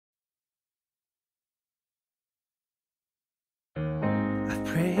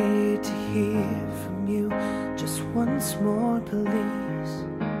pray to hear from you just once more, please.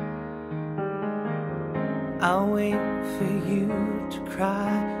 I'll wait for you to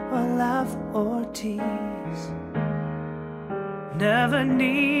cry or laugh or tease. Never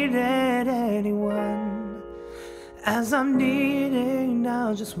needed anyone as I'm needing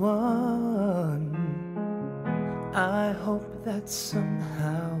now, just one. I hope that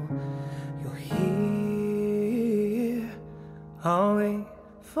somehow you'll hear. I'll wait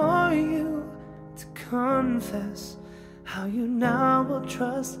for you to confess how you now will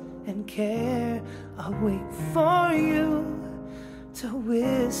trust and care. I'll wait for you to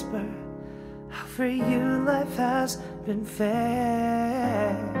whisper how for you life has been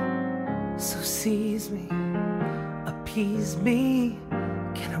fair. So seize me, appease me.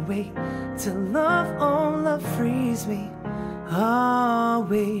 Can I wait till love, oh love frees me? I'll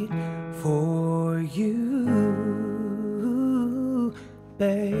wait for you,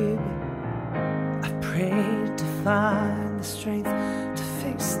 babe. I prayed to find the strength to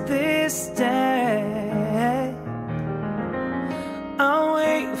fix this day. I'll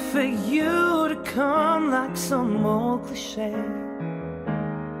wait for you to come like some old cliche,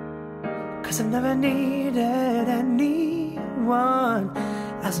 'cause I've never needed anyone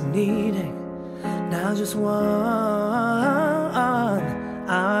as I'm needing now, just one.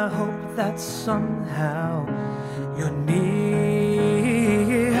 I hope that somehow you're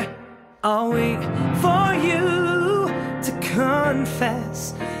near. I'll wait for you to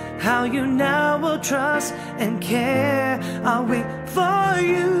confess how you now will trust and care. I'll wait for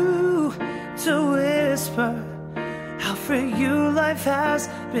you to whisper how for you life has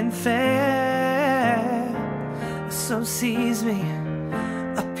been fair. So seize me,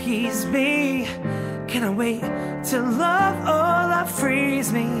 appease me. Can I wait till love, oh love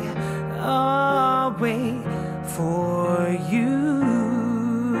frees me? I'll wait for you.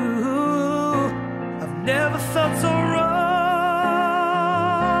 I've never felt so wrong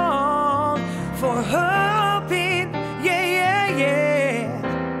for hoping, yeah, yeah, yeah.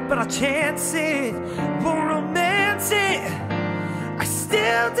 But I'll chance it, won't romance it. I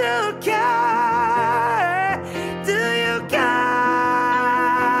still do care. Do you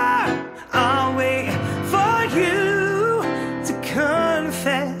care? I'll wait for you to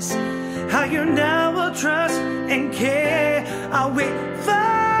confess how you now will trust and care. I'll wait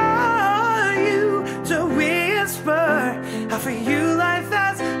for you to whisper how for you life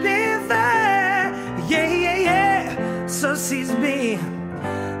has been fair. Yeah, yeah, yeah. So seize me,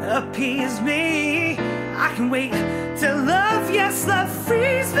 appease me. I can wait till love, yes, love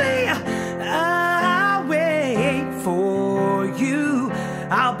frees me. I'll wait for you.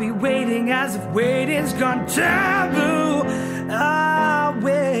 I'll be waiting as if waiting's gone taboo. I'll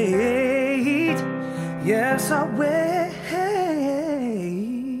wait, yes, I'll wait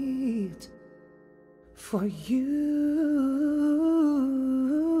for you.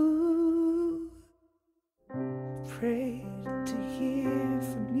 Pray to hear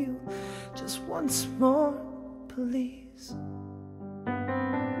from you just once more, please.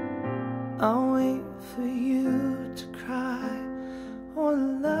 I'll wait for you to cry or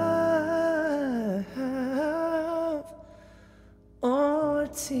laugh